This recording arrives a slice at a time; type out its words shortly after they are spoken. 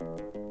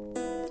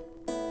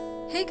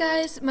Hey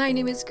guys, my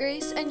name is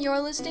Grace and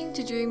you're listening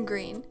to Dream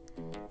Green.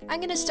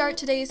 I'm going to start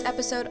today's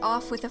episode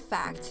off with a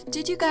fact.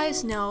 Did you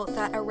guys know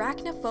that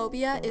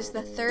arachnophobia is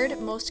the third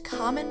most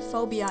common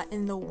phobia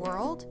in the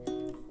world?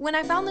 When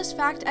I found this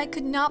fact, I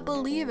could not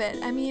believe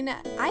it. I mean,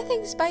 I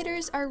think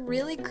spiders are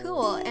really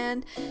cool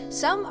and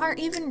some are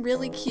even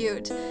really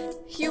cute.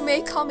 You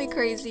may call me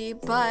crazy,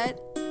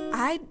 but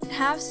I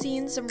have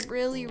seen some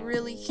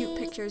really cute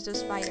pictures of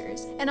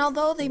spiders. And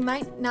although they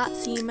might not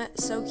seem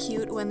so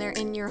cute when they're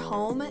in your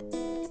home,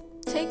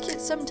 take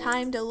some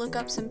time to look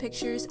up some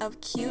pictures of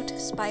cute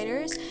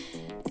spiders.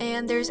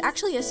 And there's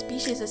actually a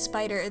species of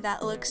spider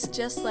that looks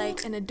just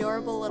like an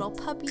adorable little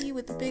puppy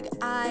with big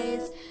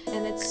eyes,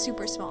 and it's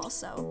super small,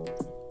 so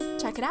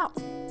check it out.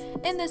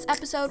 In this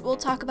episode, we'll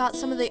talk about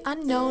some of the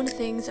unknown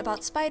things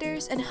about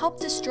spiders and help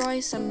destroy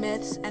some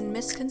myths and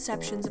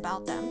misconceptions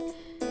about them.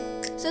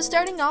 So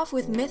starting off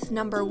with myth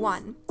number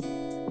 1.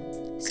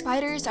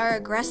 Spiders are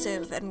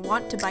aggressive and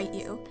want to bite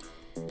you.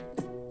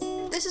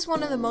 This is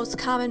one of the most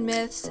common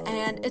myths,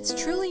 and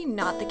it's truly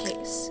not the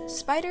case.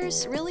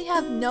 Spiders really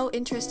have no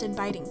interest in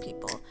biting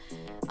people.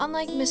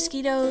 Unlike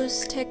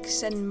mosquitoes,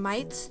 ticks, and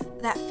mites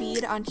that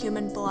feed on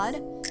human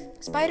blood,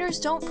 spiders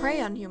don't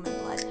prey on human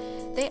blood.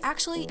 They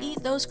actually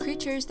eat those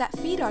creatures that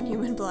feed on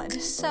human blood,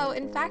 so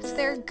in fact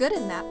they're good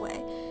in that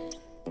way.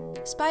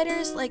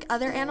 Spiders, like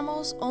other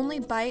animals, only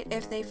bite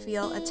if they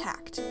feel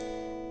attacked.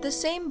 The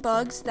same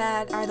bugs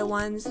that are the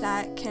ones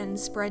that can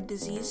spread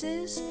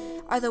diseases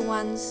are the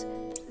ones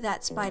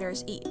that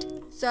spiders eat.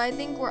 So I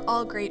think we're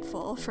all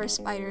grateful for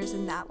spiders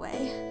in that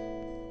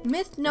way.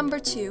 Myth number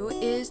 2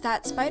 is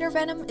that spider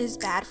venom is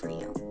bad for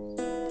you.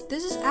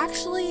 This is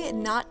actually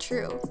not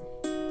true.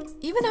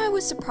 Even I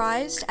was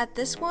surprised at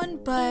this one,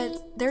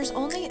 but there's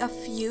only a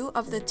few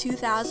of the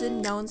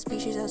 2,000 known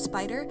species of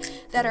spider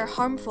that are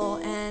harmful,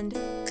 and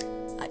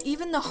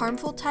even the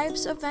harmful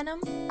types of venom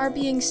are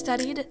being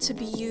studied to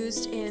be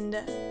used in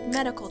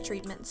medical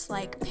treatments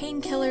like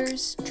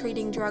painkillers,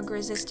 treating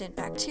drug-resistant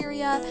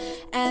bacteria,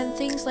 and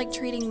things like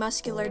treating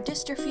muscular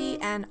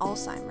dystrophy and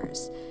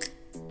Alzheimer's.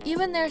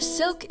 Even their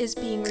silk is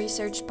being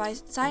researched by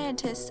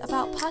scientists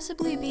about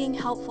possibly being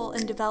helpful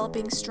in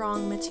developing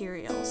strong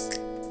materials.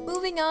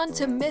 Moving on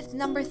to myth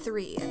number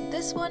 3.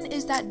 This one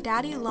is that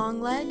daddy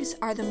longlegs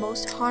are the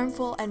most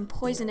harmful and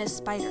poisonous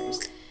spiders.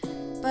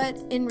 But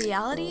in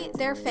reality,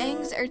 their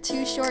fangs are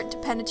too short to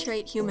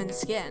penetrate human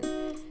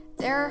skin.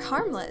 They're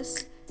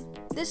harmless.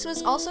 This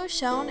was also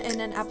shown in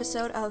an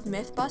episode of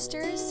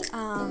Mythbusters,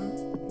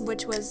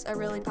 which was a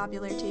really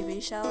popular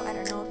TV show. I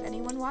don't know if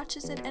anyone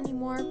watches it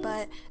anymore,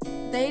 but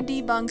they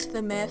debunked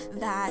the myth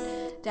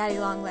that daddy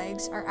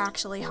longlegs are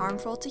actually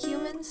harmful to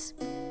humans.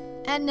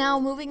 And now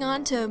moving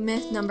on to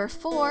myth number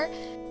 4.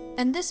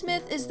 And this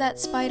myth is that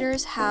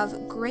spiders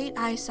have great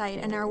eyesight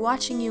and are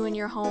watching you in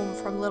your home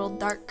from little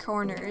dark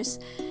corners.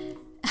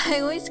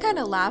 I always kind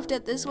of laughed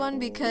at this one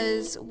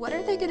because what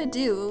are they gonna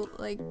do?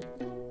 Like,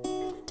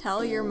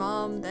 tell your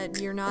mom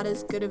that you're not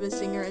as good of a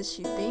singer as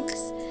she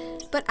thinks?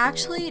 But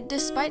actually,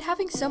 despite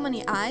having so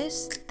many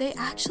eyes, they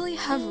actually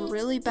have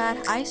really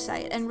bad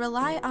eyesight and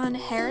rely on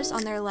hairs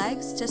on their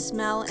legs to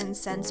smell and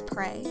sense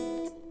prey.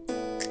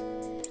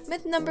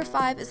 Myth number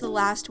 5 is the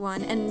last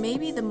one, and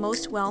maybe the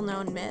most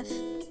well-known myth.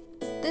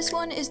 This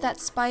one is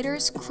that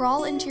spiders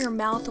crawl into your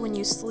mouth when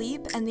you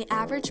sleep, and the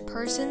average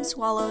person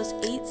swallows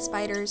 8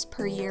 spiders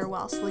per year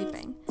while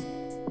sleeping.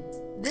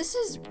 This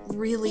is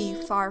really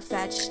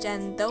far-fetched,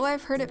 and though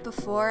I've heard it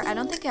before, I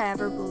don't think I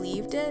ever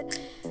believed it.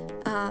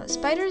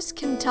 Spiders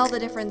can tell the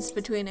difference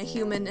between a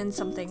human and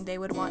something they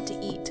would want to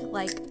eat,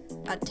 like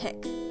a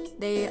tick.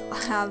 They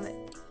have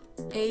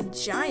a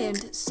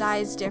giant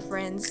size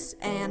difference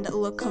and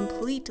look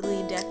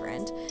completely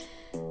different.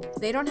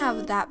 They don't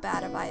have that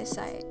bad of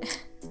eyesight.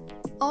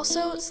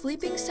 Also,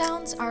 sleeping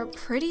sounds are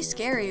pretty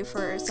scary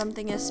for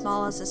something as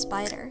small as a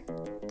spider.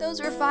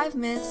 Those were 5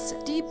 myths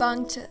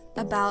debunked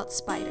about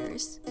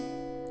spiders.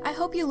 I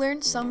hope you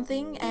learned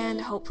something,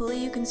 and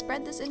hopefully you can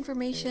spread this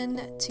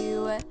information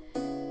to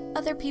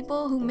other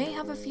people who may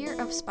have a fear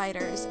of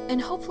spiders,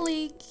 and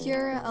hopefully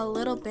cure a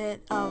little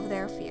bit of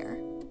their fear.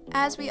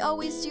 As we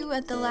always do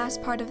at the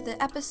last part of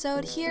the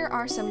episode, here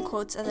are some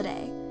quotes of the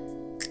day.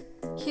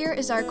 Here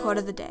is our quote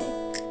of the day.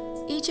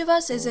 Each of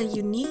us is a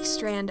unique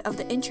strand of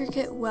the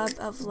intricate web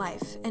of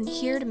life, and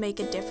here to make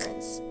a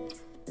difference.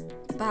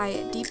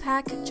 By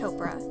Deepak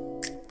Chopra.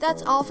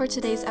 That's all for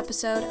today's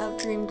episode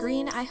of Dream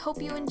Green. I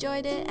hope you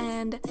enjoyed it,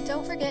 and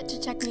don't forget to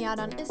check me out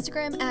on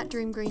Instagram at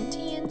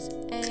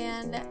DreamGreenTeens,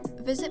 and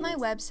visit my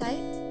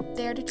website,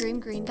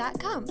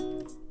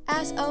 daretodreamgreen.com.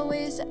 As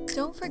always,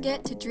 don't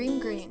forget to dream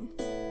green.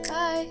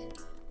 Bye!